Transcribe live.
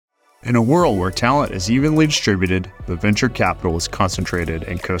In a world where talent is evenly distributed, but venture capital is concentrated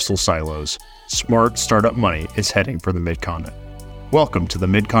in coastal silos, smart startup money is heading for the Mid-Continent. Welcome to the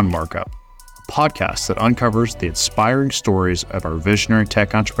MidCon Markup, a podcast that uncovers the inspiring stories of our visionary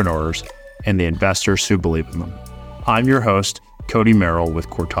tech entrepreneurs and the investors who believe in them. I'm your host, Cody Merrill with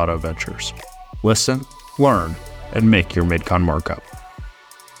Cortado Ventures. Listen, learn, and make your MidCon Markup.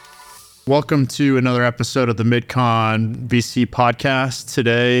 Welcome to another episode of the MidCon VC podcast.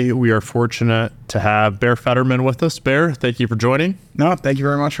 Today, we are fortunate to have Bear Federman with us. Bear, thank you for joining. No, thank you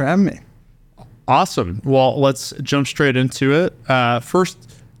very much for having me. Awesome. Well, let's jump straight into it. First,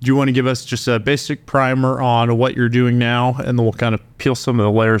 do you want to give us just a basic primer on what you're doing now, and then we'll kind of peel some of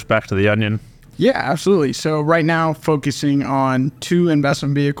the layers back to the onion? Yeah, absolutely. So right now, focusing on two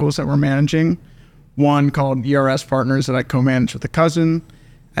investment vehicles that we're managing. One called ERS Partners that I co-manage with a cousin,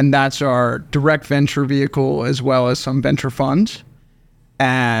 and that's our direct venture vehicle as well as some venture funds.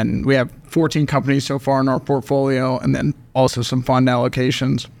 And we have 14 companies so far in our portfolio, and then also some fund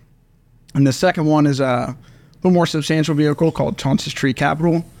allocations. And the second one is a little more substantial vehicle called Chauncey's Tree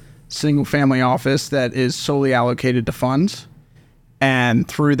Capital, single family office that is solely allocated to funds. And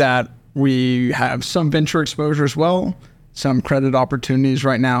through that, we have some venture exposure as well, some credit opportunities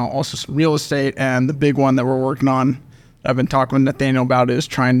right now, also some real estate. And the big one that we're working on, I've been talking with Nathaniel about, is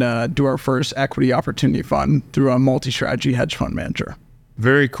trying to do our first equity opportunity fund through a multi-strategy hedge fund manager.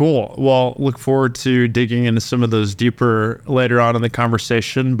 Very cool. Well, look forward to digging into some of those deeper later on in the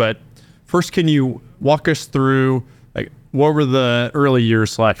conversation. But first, can you walk us through, what were the early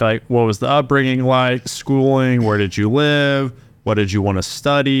years like? What was the upbringing like, schooling? Where did you live? What did you want to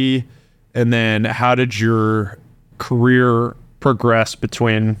study? And then how did your career progress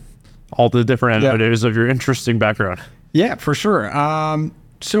between all the different avenues of your interesting background? Yeah, for sure.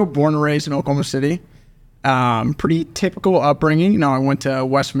 So born and raised in Oklahoma City. Pretty typical upbringing. I went to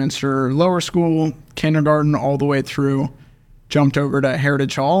Westminster Lower School, kindergarten, all the way through, jumped over to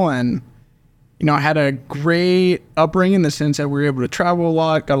Heritage Hall, and I had a great upbringing in the sense that we were able to travel a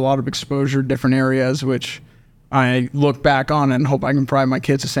lot, got a lot of exposure to different areas, which I look back on and hope I can provide my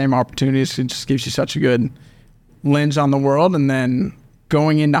kids the same opportunities. It just gives you such a good lens on the world. And then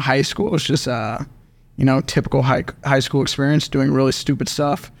going into high school, it's just typical high school experience, doing really stupid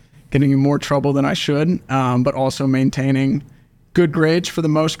stuff, getting in more trouble than I should, but also maintaining good grades for the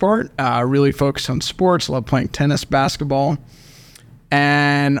most part. Really focused on sports, love playing tennis, basketball.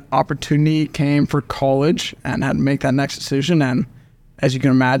 And opportunity came for college and had to make that next decision. And as you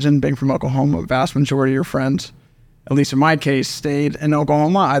can imagine, being from Oklahoma, a vast majority of your friends, at least in my case, stayed in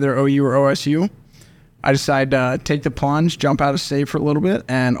Oklahoma, either OU or OSU. I decided to take the plunge, jump out of state for a little bit,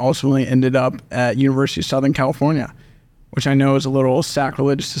 and ultimately ended up at University of Southern California, which I know is a little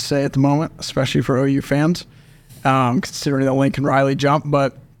sacrilegious to say at the moment, especially for OU fans, considering the Lincoln Riley jump.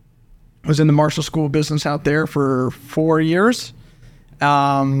 But I was in the Marshall School of Business out there for 4 years.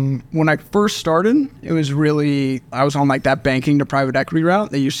 When I first started, it was I was on that banking to private equity route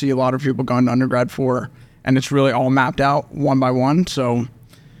that you see a lot of people going to undergrad for, and it's really all mapped out one by one. So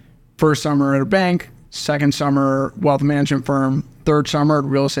first summer at a bank, second summer wealth management firm, third summer at a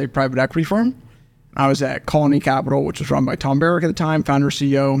real estate private equity firm. I was at Colony Capital, which was run by Tom Barrick at the time, founder,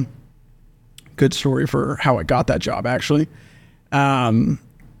 CEO. Good story for how I got that job, actually. And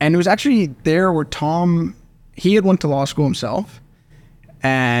it was actually there where Tom, he had went to law school himself,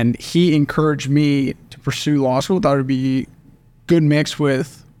 and he encouraged me to pursue law school. Thought it would be good mix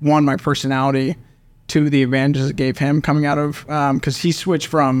with, one, my personality, two, the advantages it gave him coming out of, because he switched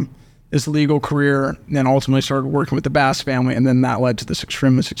from this legal career and then ultimately started working with the Bass family, and then that led to this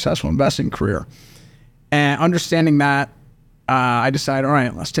extremely successful investing career. And understanding that, I decided, all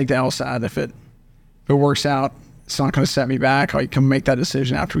right, let's take the LSAT. If it works out, it's not going to set me back. I can make that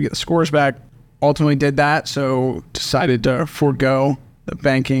decision after we get the scores back. Ultimately did that, so decided to forego the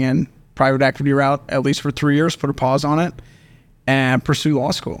banking and private equity route, at least for 3 years, put a pause on it, and pursue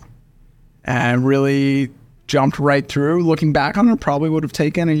law school. And really jumped right through. Looking back on it, probably would have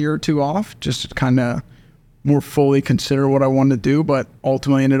taken a year or two off just to kind of more fully consider what I wanted to do, but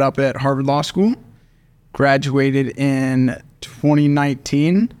ultimately ended up at Harvard Law School. Graduated in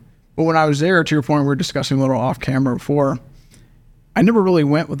 2019. But when I was there, to your point, we were discussing a little off camera before, I never really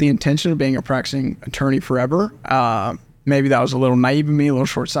went with the intention of being a practicing attorney forever. Maybe that was a little naive of me, a little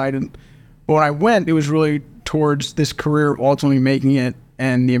short-sighted. But when I went, it was really towards this career of ultimately making it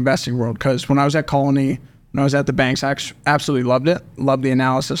in the investing world. Because when I was at Colony, when I was at the banks, I absolutely loved it. Loved the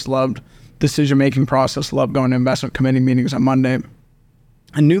analysis, loved decision-making process, loved going to investment committee meetings on Monday.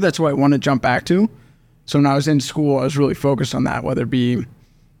 I knew that's what I wanted to jump back to. So when I was in school, I was really focused on that, whether it be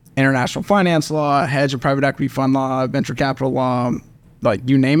international finance law, hedge and private equity fund law, venture capital law, like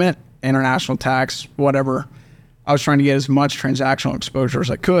you name it. international tax, whatever. I was trying to get as much transactional exposure as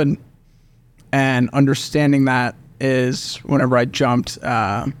I could. And understanding that is whenever I jumped,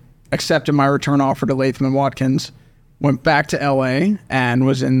 accepted my return offer to Latham & Watkins, went back to LA and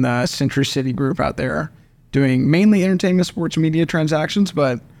was in the Century City group out there doing mainly entertainment, sports, media transactions,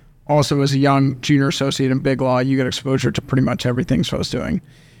 but also as a young junior associate in Big Law, you get exposure to pretty much everything. So I was doing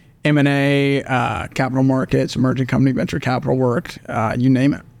M&A, capital markets, emerging company venture capital work, you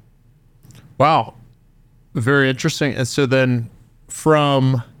name it. Wow. Very interesting. And so then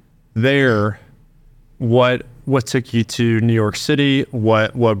from there, what took you to New York City?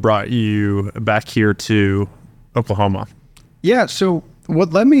 What brought you back here to Oklahoma? Yeah, so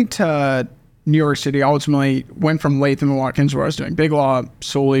what led me to New York City, ultimately went from Latham & Watkins, where I was doing Big Law,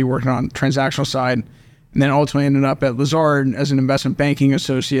 solely working on the transactional side, and then ultimately ended up at Lazard as an investment banking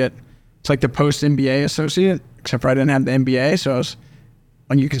associate. It's like the post-MBA associate, except for I didn't have the MBA, so I was,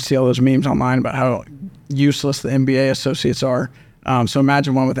 and you can see all those memes online about how useless the MBA associates are. So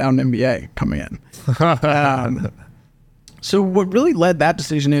imagine one without an MBA coming in. So what really led that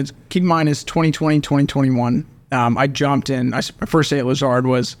decision is, keep in mind, is 2020, 2021. I jumped in. My first day at Lazard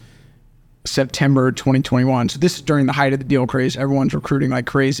was September 2021. So this is during the height of the deal craze. Everyone's recruiting like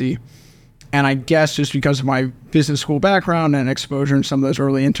crazy. And I guess just because of my business school background and exposure in some of those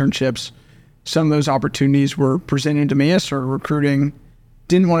early internships, some of those opportunities were presented to me. I started recruiting.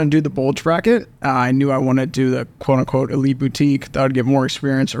 Didn't want to do the bulge bracket. I knew I wanted to do the quote unquote elite boutique. Thought I'd get more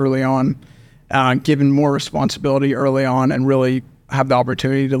experience early on, given more responsibility early on, and really have the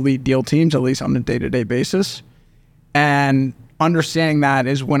opportunity to lead deal teams, at least on a day-to-day basis. And understanding that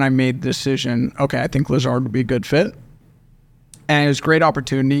is when I made the decision, okay, I think Lazard would be a good fit. And it was a great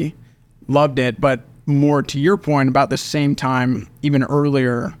opportunity. Loved it. But more to your point, about the same time, even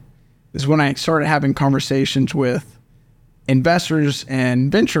earlier, is when I started having conversations with investors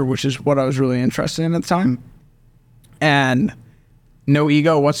and venture, which is what I was really interested in at the time. And no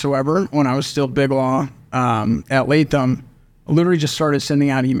ego whatsoever. When I was still Big Law at Latham, I literally just started sending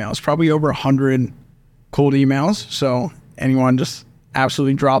out emails, probably over 100 cold emails. So anyone just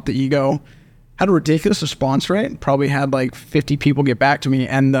absolutely dropped the ego. Had a ridiculous response rate. Probably had like 50 people get back to me.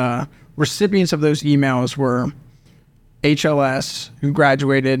 And the recipients of those emails were HLS, who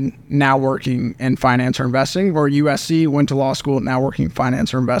graduated, now working in finance or investing, or USC, went to law school, now working in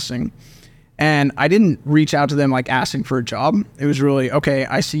finance or investing. And I didn't reach out to them like asking for a job. It was really, okay,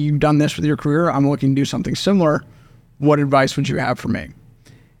 I see you've done this with your career. I'm looking to do something similar. What advice would you have for me?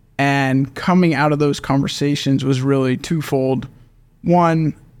 And coming out of those conversations was really twofold.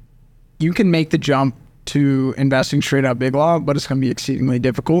 One, you can make the jump to investing straight out Big Law, but it's going to be exceedingly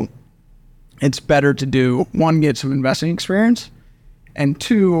difficult. It's better to do, one, get some investing experience, and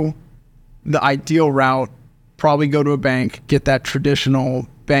two, the ideal route, probably go to a bank, get that traditional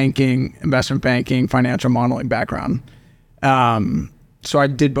banking, investment banking, financial modeling background. So I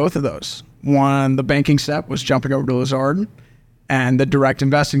did both of those. One, the banking step was jumping over to Lazard, and the direct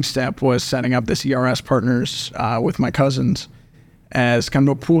investing step was setting up this ERS Partners with my cousins as kind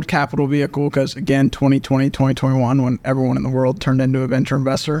of a pooled capital vehicle, because again, 2020, 2021, when everyone in the world turned into a venture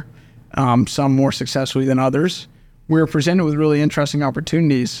investor, some more successfully than others, we were presented with really interesting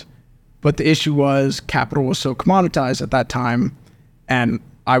opportunities. But the issue was capital was so commoditized at that time, and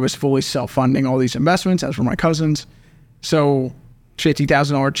I was fully self-funding all these investments, as were my cousins. So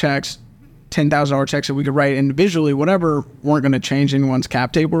 $50,000 checks, $10,000 checks that we could write individually, whatever, weren't going to change anyone's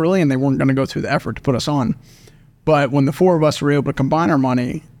cap table really, and they weren't going to go through the effort to put us on. But when the four of us were able to combine our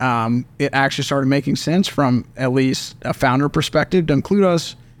money, it actually started making sense from at least a founder perspective to include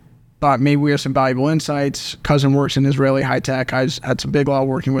us. Thought maybe we have some valuable insights. Cousin works in Israeli high tech. I had some Big Law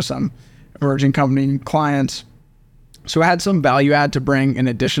working with some emerging company clients. So I had some value add to bring in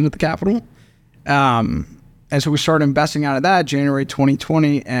addition to the capital. And so we started investing out of that January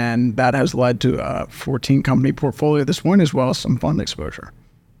 2020, and that has led to a 14 company portfolio at this point, as well as some fund exposure.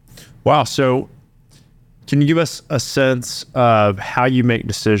 Wow. So can you give us a sense of how you make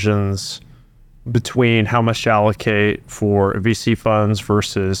decisions between how much to allocate for VC funds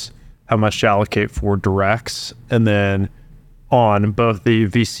versus how much to allocate for directs? And then on both the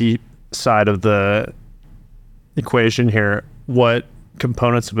VC side of the equation here, what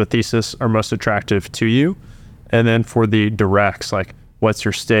components of a thesis are most attractive to you? And then for the directs, like what's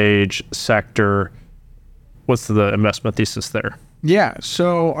your stage, sector, what's the investment thesis there? Yeah,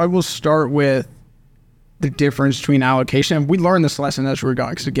 so I will start with the difference between allocation. We learned this lesson as we were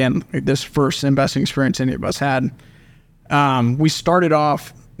going, because again, this first investing experience any of us had, we started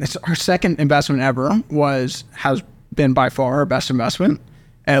off, it's our second investment ever, has been by far our best investment,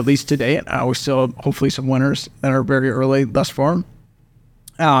 at least to date. We still have hopefully some winners that are very early thus far.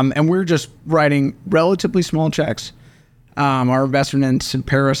 And we're just writing relatively small checks. Our investment in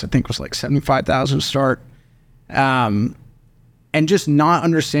Paris, I think, was like $75,000 to start. And just not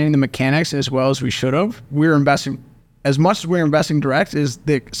understanding the mechanics as well as we should have. We're investing, as much as we're investing direct, is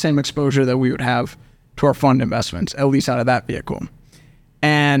the same exposure that we would have to our fund investments, at least out of that vehicle.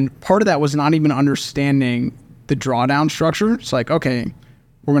 And part of that was not even understanding the drawdown structure. It's like, okay,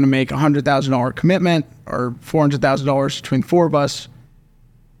 we're going to make $100,000 commitment or $400,000 between the four of us.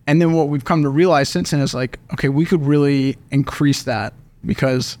 And then what we've come to realize since then is like, okay, we could really increase that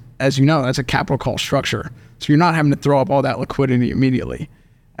because, as you know, that's a capital call structure. So you're not having to throw up all that liquidity immediately.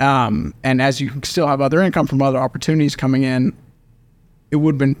 And as you still have other income from other opportunities coming in, it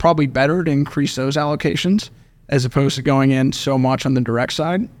would have been probably better to increase those allocations as opposed to going in so much on the direct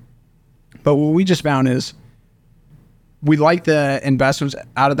side. But what we just found is we like the investments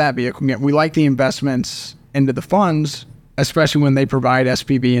out of that vehicle. We like the investments into the funds, especially when they provide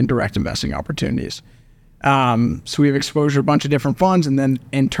SPV and direct investing opportunities. So we have exposure to a bunch of different funds, and then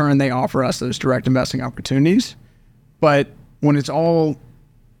in turn, they offer us those direct investing opportunities. But when it's all,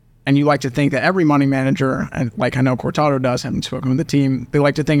 and you like to think that every money manager, and like I know Cortado does, having spoken with the team, they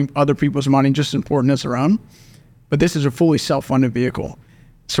like to think other people's money just as important as their own. But this is a fully self-funded vehicle.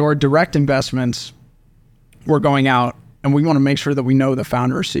 So our direct investments, we're going out and we want to make sure that we know the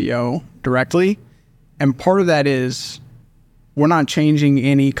founder or CEO directly. And part of that is we're not changing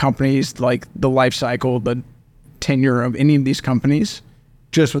any companies, like the life cycle, the tenure of any of these companies,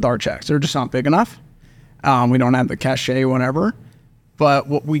 just with our checks. They're just not big enough. We don't have the cachet, whatever. But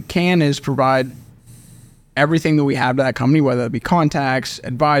what we can is provide everything that we have to that company, whether it be contacts,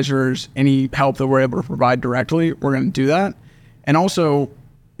 advisors, any help that we're able to provide directly, we're going to do that. And also,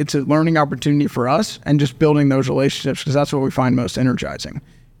 it's a learning opportunity for us and just building those relationships, because that's what we find most energizing.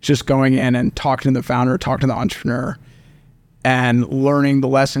 Just going in and talking to the founder, talking to the entrepreneur, and learning the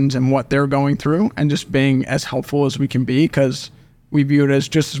lessons and what they're going through, and just being as helpful as we can be, because we view it as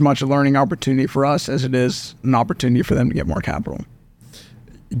just as much a learning opportunity for us as it is an opportunity for them to get more capital.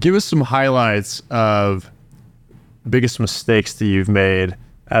 Give us some highlights of biggest mistakes that you've made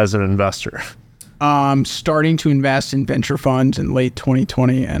as an investor. Starting to invest in venture funds in late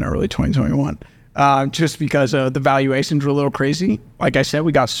 2020 and early 2021, just because the valuations were a little crazy. Like I said,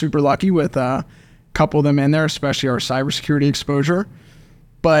 we got super lucky with a couple of them in there, especially our cybersecurity exposure.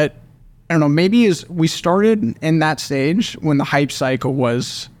 But I don't know, maybe as we started in that stage when the hype cycle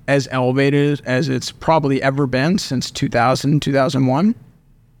was as elevated as it's probably ever been since 2000, 2001.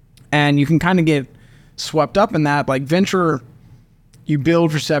 And you can kind of get swept up in that. Like venture, you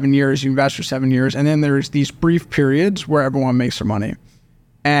build for 7 years, you invest for 7 years, and then there's these brief periods where everyone makes their money.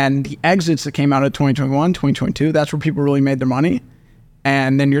 And the exits that came out of 2021, 2022, that's where people really made their money.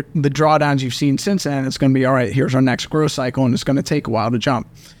 And then the drawdowns you've seen since then, it's going to be, all right, here's our next growth cycle, and it's going to take a while to jump.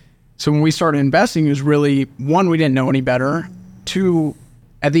 So when we started investing, it was really, one, we didn't know any better. Two,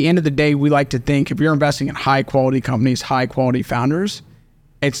 at the end of the day, we like to think if you're investing in high quality companies, high quality founders,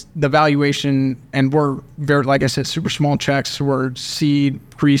 it's the valuation, and we're very, like I said, super small checks. We're seed,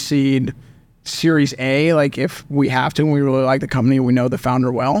 pre-seed, Series A, like if we have to and we really like the company, we know the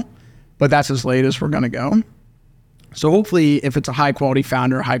founder well, but that's as late as we're going to go. So hopefully if it's a high quality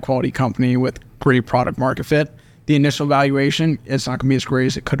founder, high quality company with great product market fit, the initial valuation, it's not going to be as great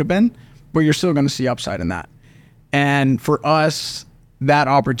as it could have been, but you're still going to see upside in that. And for us, that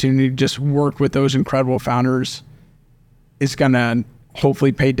opportunity to just work with those incredible founders is going to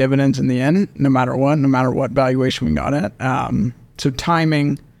hopefully pay dividends in the end, no matter what valuation we got at. So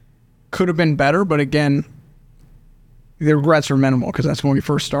timing could have been better, but again, the regrets are minimal because that's when we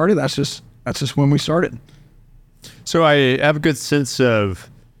first started. That's just when we started. So I have a good sense of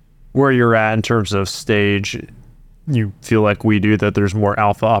where you're at in terms of stage. You feel like we do, that there's more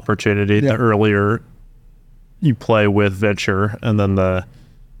alpha opportunity the earlier you play with venture, and then the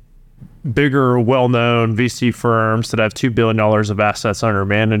bigger, well-known VC firms that have $2 billion of assets under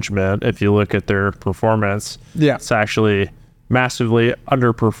management, if you look at their performance, it's actually massively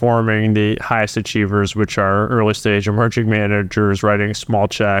underperforming the highest achievers, which are early stage emerging managers writing small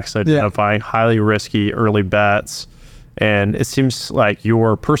checks, identifying highly risky early bets. And it seems like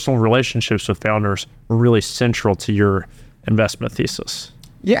your personal relationships with founders were really central to your investment thesis.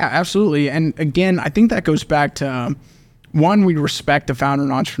 Yeah, absolutely. And again, I think that goes back to, one, we respect the founder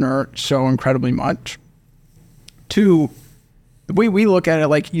and entrepreneur so incredibly much. Two, the way we look at it,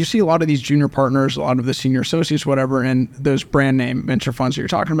 like you see a lot of these junior partners, a lot of the senior associates, whatever, and those brand name venture funds that you're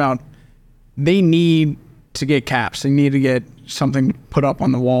talking about, they need to get caps. They need to get something put up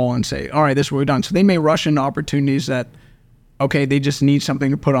on the wall and say, all right, this is what we've done. So they may rush into opportunities that, okay, they just need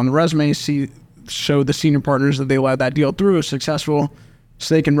something to put on the resume, show the senior partners that they led that deal through, is successful.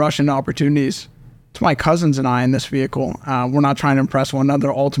 so they can rush into opportunities. It's my cousins and I in this vehicle. We're not trying to impress one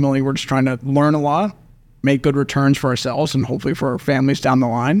another. Ultimately, we're just trying to learn a lot, make good returns for ourselves and hopefully for our families down the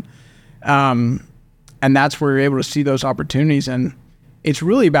line. And that's where we're able to see those opportunities. And it's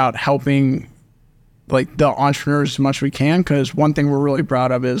really about helping like the entrepreneurs as much as we can, because one thing we're really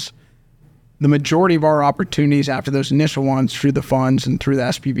proud of is the majority of our opportunities after those initial ones through the funds and through the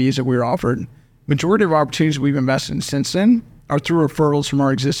SPVs that we were offered, majority of our opportunities we've invested in since then are through referrals from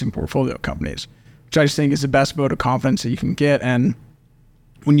our existing portfolio companies, which I just think is the best vote of confidence that you can get. And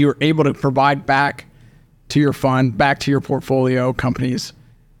when you're able to provide back to your fund, back to your portfolio companies,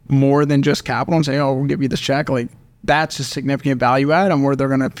 more than just capital and say, oh, we'll give you this check, like that's a significant value add and where they're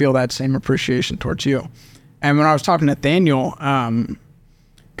going to feel that same appreciation towards you. And when I was talking to Nathaniel,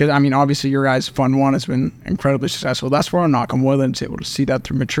 because I mean, obviously your guys' fund one has been incredibly successful. That's where I'm knock on wood and it's able to see that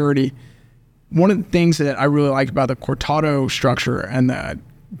through maturity. One of the things that I really like about the Cortado structure and the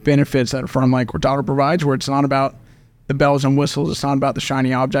benefits that a firm like Cortado provides, where it's not about the bells and whistles, it's not about the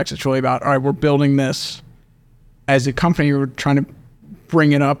shiny objects, it's really about, all right, we're building this as a company, we're trying to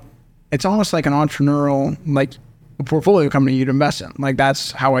bring it up. It's almost like an entrepreneurial, like a portfolio company you'd invest in. Like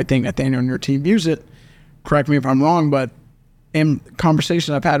that's how I think Nathaniel and your team views it. Correct me if I'm wrong, but in conversations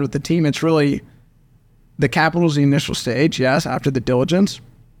I've had with the team, it's really the capital is the initial stage, yes, after the diligence.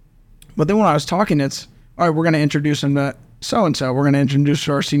 But then when I was talking, it's, all right, we're going to introduce them to so-and-so. We're going to introduce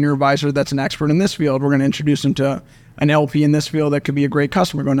our senior advisor that's an expert in this field. We're going to introduce them to an LP in this field that could be a great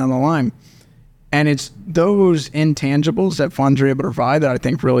customer going down the line. And it's those intangibles that funds are able to provide that I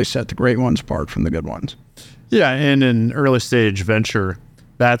think really set the great ones apart from the good ones. Yeah, and in early stage venture,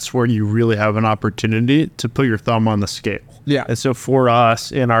 that's where you really have an opportunity to put your thumb on the scale. Yeah. And so for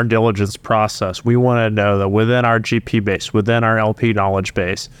us in our diligence process, we want to know that within our GP base, within our LP knowledge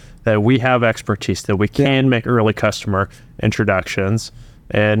base, that we have expertise, that we can make early customer introductions.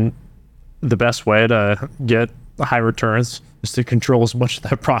 And the best way to get high returns is to control as much of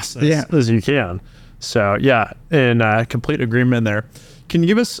that process as you can. So yeah, in complete agreement there. Can you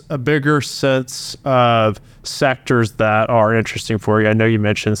give us a bigger sense of sectors that are interesting for you? I know you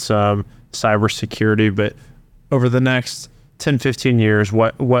mentioned some cybersecurity, but over the next 10, 15 years,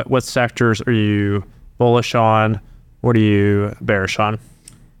 what sectors are you bullish on? What are you bearish on?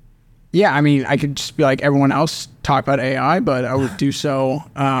 Yeah, I mean, I could just be like everyone else, talk about AI, but I would do so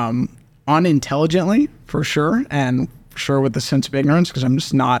unintelligently for sure, and for sure with a sense of ignorance, because I'm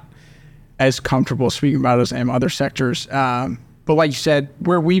just not as comfortable speaking about it as I am other sectors. But like you said,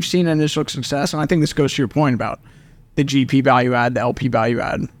 where we've seen initial success, and I think this goes to your point about the GP value add, the LP value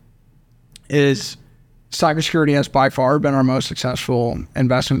add, is cybersecurity has by far been our most successful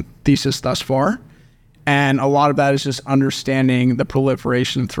investment thesis thus far. And a lot of that is just understanding the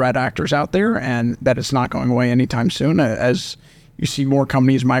proliferation of threat actors out there and that it's not going away anytime soon. As you see more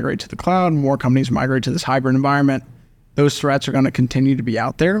companies migrate to the cloud, more companies migrate to this hybrid environment, those threats are going to continue to be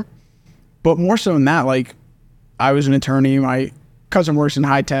out there. But more so than that, like I was an attorney, my cousin works in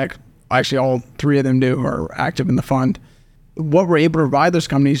high tech. Actually, all three of them do are active in the fund. What we're able to provide those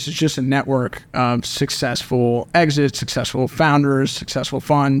companies is just a network of successful exits, successful founders, successful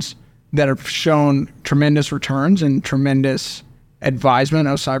funds that have shown tremendous returns and tremendous advisement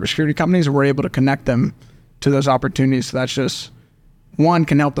of cybersecurity companies, and we're able to connect them to those opportunities. So that's just, one,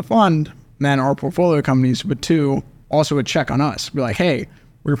 can help the fund and our portfolio companies, but two, also a check on us. Be like, hey,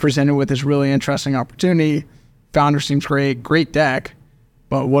 we're presented with this really interesting opportunity. Founder seems great deck,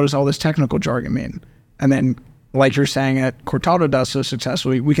 but what does all this technical jargon mean? And then, like you're saying, at Cortado does so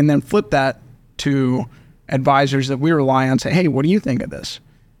successfully, we can then flip that to advisors that we rely on, say, hey, what do you think of this?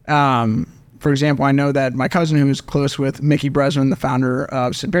 For example, I know that my cousin, who is close with Mickey Bresman, the founder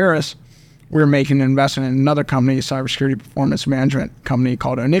of Sidbaris, we're making an investment in another company, a cybersecurity performance management company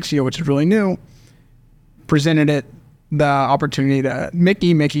called Onyxia, which is really new. Presented it the opportunity to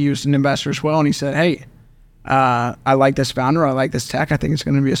Mickey. Mickey used an investor as well, and he said, hey, I like this founder, I like this tech. I think it's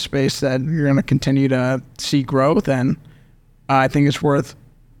going to be a space that you're going to continue to see growth, and I think it's worth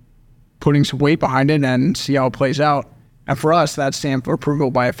putting some weight behind it and see how it plays out. And for us, that stamp of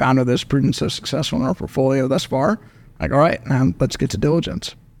approval by a founder that's proven so successful in our portfolio thus far, like, all right, let's get to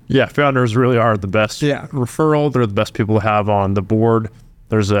diligence. Yeah, founders really are the best referral. They're the best people to have on the board.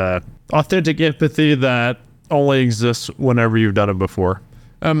 There's a authentic empathy that only exists whenever you've done it before.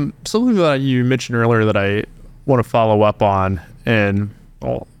 Something that you mentioned earlier that I want to follow up on, and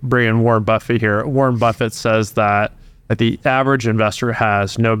I'll bring in Warren Buffett here. Warren Buffett says that the average investor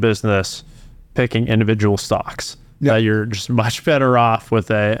has no business picking individual stocks. That you're just much better off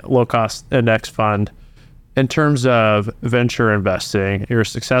with a low-cost index fund. In terms of venture investing, you're a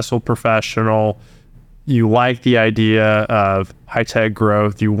successful professional. you like the idea of high-tech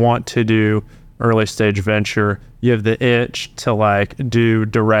growth, you want to do early stage venture, you have the itch to like do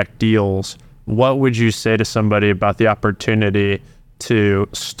direct deals, what would you say to somebody about the opportunity to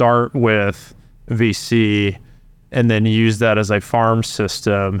start with VC and then use that as a farm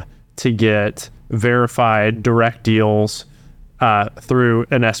system to get verified direct deals through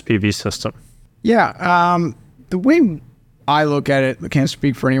an SPV system? Yeah, the way I look at it, I can't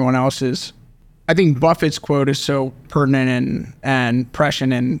speak for anyone else, is I think Buffett's quote is so pertinent and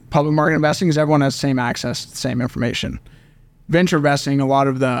prescient in public market investing because everyone has the same access to the same information. Venture investing, a lot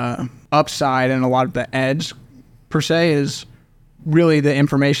of the upside and a lot of the edge per se is really the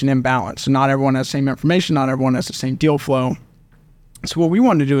information imbalance. So not everyone has the same information, not everyone has the same deal flow. So what we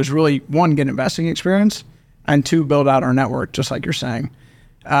want to do is really, one, get investing experience, and two, build out our network, just like you're saying.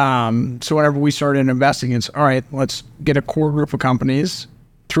 So whenever we started investing, it's, all right, let's get a core group of companies.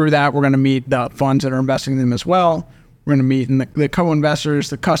 Through that, we're going to meet the funds that are investing in them as well. We're going to meet the co-investors,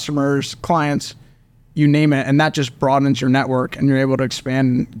 the customers, clients, you name it. And that just broadens your network and you're able to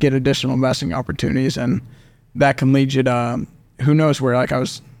expand and get additional investing opportunities. And that can lead you to who knows where. Like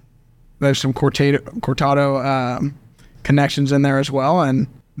there's some Cortado connections in there as well. And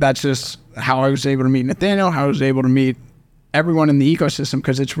that's just how I was able to meet Nathaniel, how I was able to meet everyone in the ecosystem,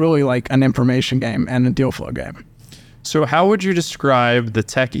 because it's really like an information game and a deal flow game. So how would you describe the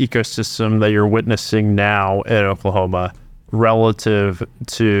tech ecosystem that you're witnessing now in Oklahoma relative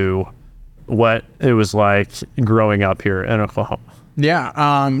to what it was like growing up here in Oklahoma?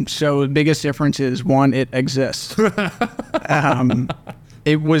 Yeah. So the biggest difference is, one, it exists.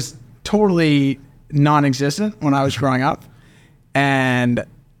 It was totally non-existent when I was growing up. And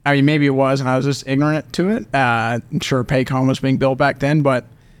I mean, maybe it was, and I was just ignorant to it. I'm sure Paycom was being built back then, but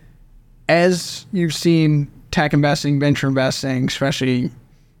as you've seen tech investing, venture investing, especially,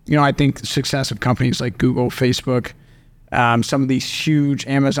 I think the success of companies like Google, Facebook, some of these huge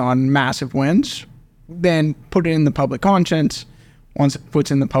Amazon massive wins, then put it in the public conscience. Once it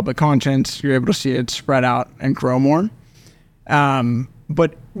puts in the public conscience, you're able to see it spread out and grow more.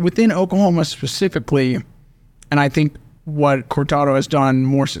 But within Oklahoma specifically, and I think what Cortado has done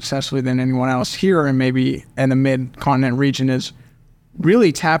more successfully than anyone else here and maybe in the mid-continent region, is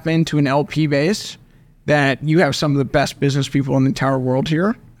really tap into an LP base that you have some of the best business people in the entire world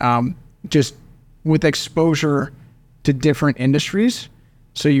here, just with exposure to different industries.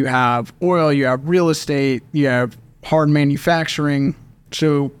 So you have oil, you have real estate, you have hard manufacturing.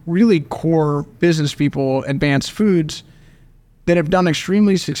 So really core business people, advanced foods, that have done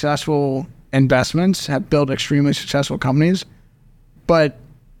extremely successful investments, have built extremely successful companies, but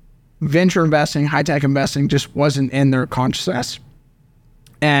venture investing, high-tech investing just wasn't in their consciousness.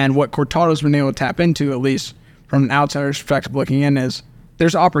 And what Cortado's been able to tap into, at least from an outsider's perspective looking in, is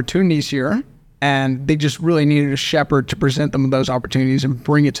there's opportunities here, and they just really needed a shepherd to present them with those opportunities and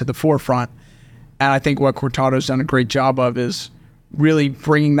bring it to the forefront. And I think what Cortado's done a great job of is really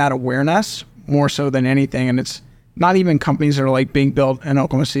bringing that awareness more so than anything. And it's not even companies that are like being built in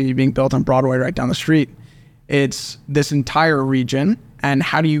Oklahoma City, being built on Broadway right down the street. It's this entire region, and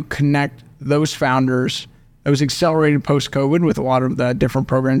how do you connect those founders? It was accelerated post-COVID with a lot of the different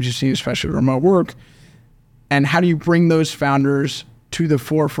programs you see, especially remote work. And how do you bring those founders to the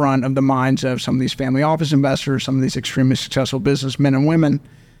forefront of the minds of some of these family office investors, some of these extremely successful businessmen and women?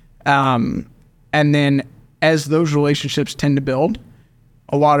 And then as those relationships tend to build,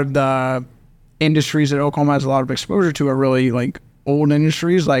 a lot of the industries that Oklahoma has a lot of exposure to are really like old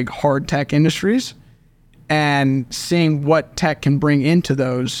industries, like hard tech industries. And seeing what tech can bring into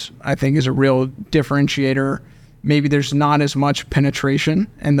those, I think, is a real differentiator. Maybe there's not as much penetration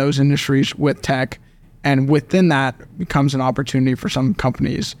in those industries with tech. And within that becomes an opportunity for some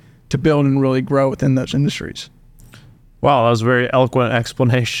companies to build and really grow within those industries. Wow, that was a very eloquent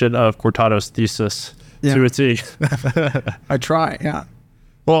explanation of Cortado's thesis to a T. I try, yeah.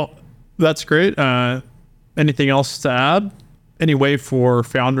 Well, that's great. Anything else to add? Any way for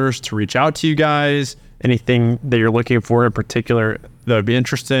founders to reach out to you guys? Anything that you're looking for in particular that would be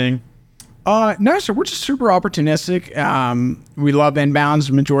interesting? No, so we're just super opportunistic. We love inbounds.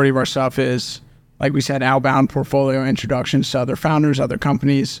 The majority of our stuff is, like we said, outbound portfolio introductions to other founders, other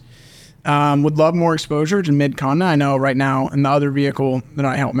companies. Would love more exposure to MidCon. I know right now in the other vehicle that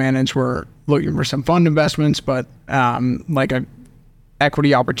I help manage, we're looking for some fund investments, but like a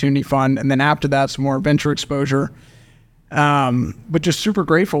equity opportunity fund. And then after that, some more venture exposure. But just super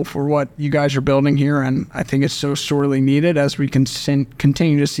grateful for what you guys are building here. And I think it's so sorely needed as we can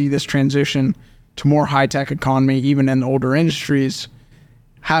continue to see this transition to more high-tech economy, even in older industries.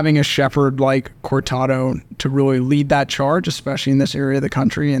 Having a shepherd like Cortado to really lead that charge, especially in this area of the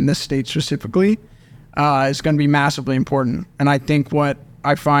country and this state specifically, is going to be massively important. And I think what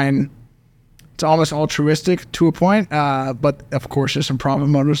I find, it's almost altruistic to a point, but of course there's some profit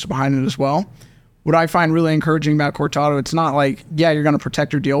motives behind it as well. What I find really encouraging about Cortado, it's not like, yeah, you're going to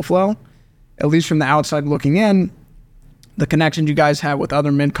protect your deal flow. At least from the outside looking in, the connections you guys have with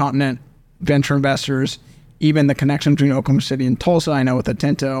other mid-continent venture investors, even the connection between Oklahoma City and Tulsa, I know with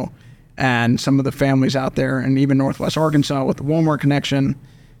Atento, and some of the families out there, and even Northwest Arkansas with the Walmart connection.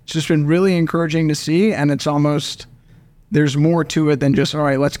 It's just been really encouraging to see, and it's almost, there's more to it than just, all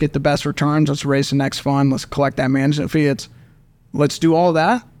right, let's get the best returns, let's raise the next fund, let's collect that management fee. It's, let's do all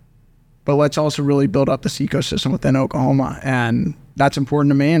that, but let's also really build up this ecosystem within Oklahoma, and that's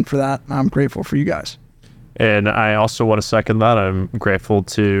important to me, and for that, I'm grateful for you guys. And I also want to second that. I'm grateful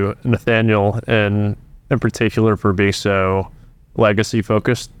to Nathaniel and in particular for being so legacy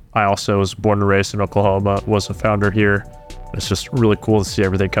focused. I also was born and raised in Oklahoma, was a founder here. It's just really cool to see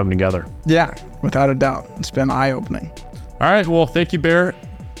everything come together. Yeah, without a doubt. It's been eye-opening. All right, well, thank you, Bear.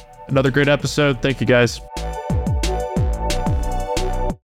 Another great episode. Thank you, guys.